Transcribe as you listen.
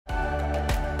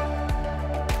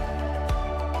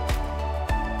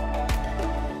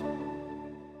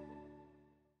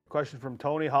Question from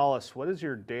Tony Hollis. What is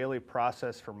your daily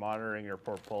process for monitoring your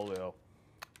portfolio?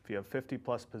 If you have 50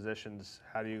 plus positions,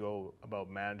 how do you go about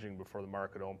managing before the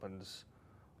market opens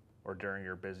or during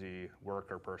your busy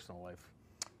work or personal life?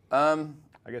 I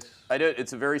guess I do.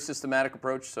 It's a very systematic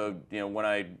approach. So when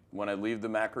I leave the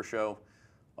macro show,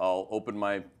 I'll open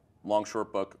my long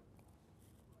short book,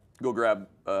 go grab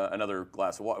another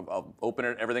glass of water. I'll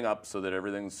open everything up so that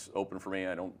everything's open for me.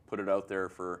 I don't put it out there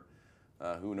for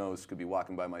who knows, could be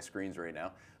walking by my screens right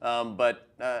now. But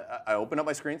I open up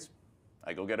my screens.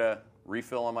 I go get a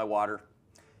refill on my water,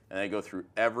 and I go through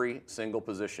every single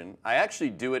position. I actually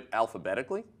do it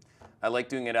alphabetically. I like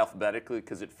doing it alphabetically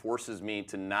because it forces me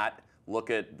to not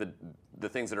look at the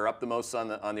things that are up the most on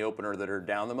the opener that are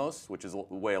down the most, which is the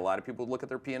way a lot of people look at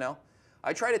their P&L.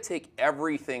 I try to take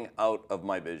everything out of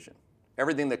my vision,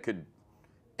 anything that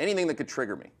could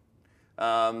trigger me.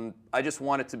 I just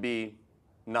want it to be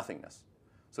nothingness.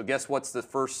 So guess what's the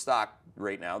first stock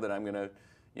right now that I'm going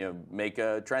to make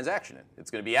a transaction in?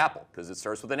 It's going to be Apple because it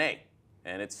starts with an A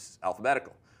and it's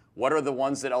alphabetical. What are the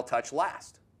ones that I'll touch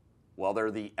last? Well,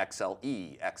 they're the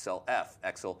XLE, XLF,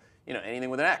 XL, anything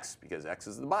with an X because X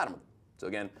is at the bottom of them. So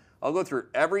again, I'll go through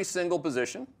every single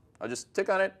position. I'll just tick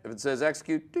on it. If it says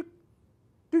execute, doot,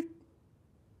 doot,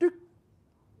 doot.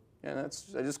 And I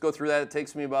just go through that. It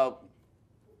takes me about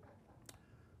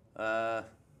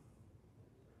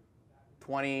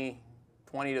 20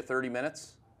 to 30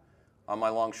 minutes on my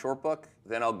long short book.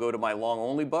 Then I'll go to my long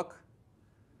only book.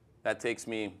 That takes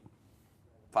me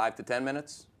 5 to 10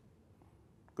 minutes.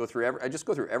 I just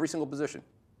go through every single position.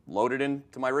 Load it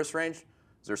into my risk range.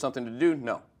 Is there something to do?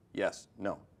 No. Yes.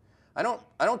 No. I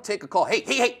don't take a call.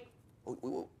 Hey.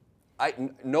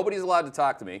 Nobody's allowed to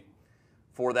talk to me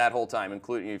for that whole time,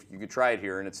 including if you could try it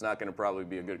here, and it's not going to probably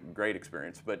be a great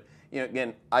experience. But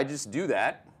again, I just do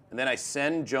that, and then I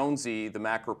send Jonesy the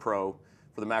Macro Pro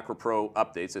for the Macro Pro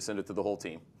updates. I send it to the whole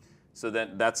team. So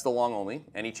that's the long only.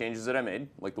 Any changes that I made,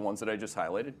 like the ones that I just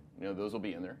highlighted, those will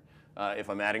be in there if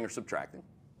I'm adding or subtracting.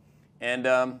 And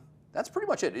that's pretty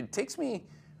much it. It takes me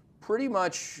pretty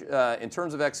much, in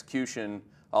terms of execution,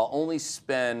 I'll only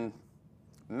spend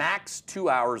max 2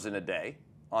 hours in a day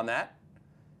on that.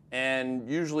 And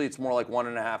usually it's more like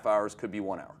 1.5 hours, could be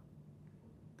 1 hour.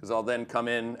 Because I'll then come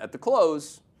in at the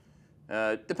close.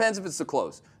 Depends if it's the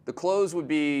close. The close would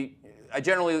be, I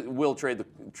generally will trade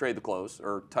the close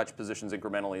or touch positions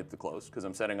incrementally at the close because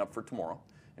I'm setting up for tomorrow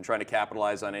and trying to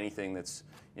capitalize on anything that's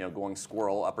going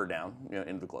squirrel up or down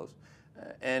into the close.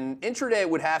 And intraday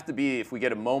would have to be if we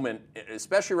get a moment,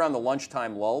 especially around the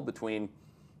lunchtime lull between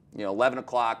 11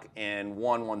 o'clock and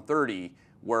 1:30,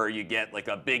 where you get like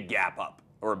a big gap up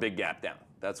or a big gap down.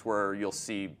 That's where you'll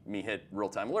see me hit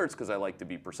real-time alerts because I like to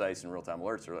be precise in real-time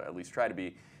alerts, or at least try to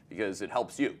be, because it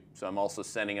helps you. So I'm also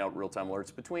sending out real-time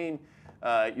alerts between.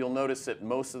 You'll notice that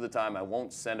most of the time I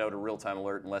won't send out a real-time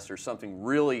alert unless there's something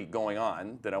really going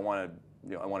on that I want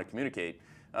to communicate.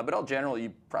 But I'll generally,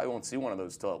 you probably won't see one of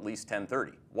those till at least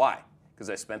 10:30. Why? Because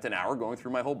I spent an hour going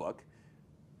through my whole book,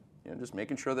 just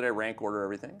making sure that I rank order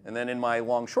everything. And then in my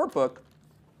long short book,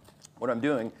 what I'm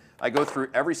doing, I go through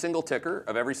every single ticker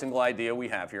of every single idea we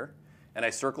have here, and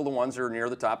I circle the ones that are near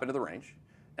the top end of the range,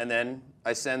 and then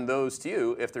I send those to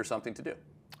you if there's something to do.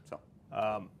 So.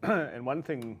 And one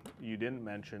thing you didn't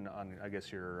mention on, I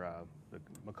guess, your the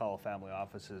McCullough family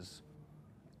offices,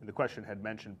 the question had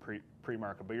mentioned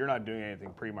pre-market, but you're not doing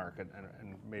anything pre-market,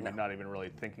 and maybe not even really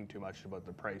thinking too much about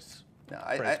the price. No,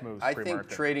 moves I pre-market. think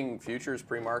trading futures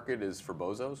pre-market is for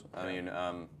bozos. I mean,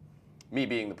 me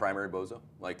being the primary bozo,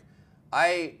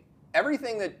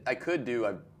 everything that I could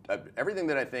do, everything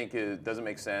that I think doesn't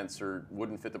make sense or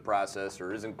wouldn't fit the process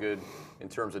or isn't good in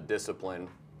terms of discipline,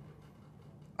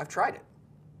 I've tried it.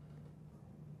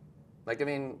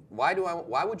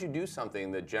 Why would you do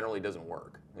something that generally doesn't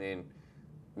work? I mean,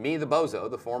 me, the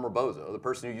bozo, the former bozo, the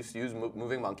person who used to use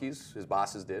moving monkeys, his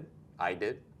bosses did, I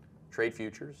did, trade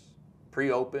futures,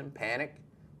 pre-open, panic,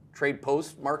 trade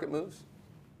post-market moves,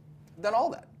 I've done all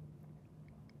that.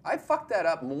 I fucked that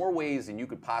up more ways than you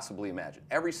could possibly imagine.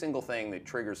 Every single thing that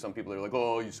triggers some people, they're like,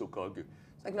 oh, you're so cocky.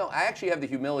 It's like, no, I actually have the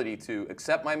humility to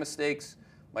accept my mistakes,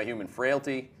 my human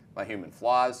frailty, my human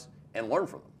flaws, and learn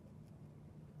from them.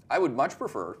 I would much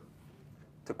prefer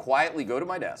to quietly go to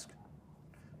my desk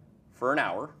for an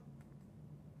hour,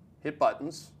 hit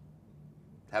buttons,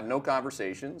 have no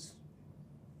conversations,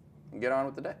 and get on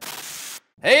with the day.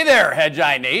 Hey there,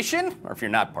 Hedgeye Nation, or if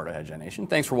you're not part of Hedgeye Nation,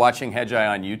 thanks for watching Hedgeye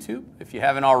on YouTube. If you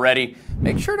haven't already,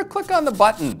 make sure to click on the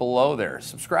button below there.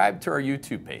 Subscribe to our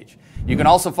YouTube page. You can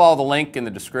also follow the link in the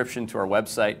description to our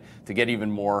website to get even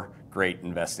more great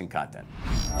investing content.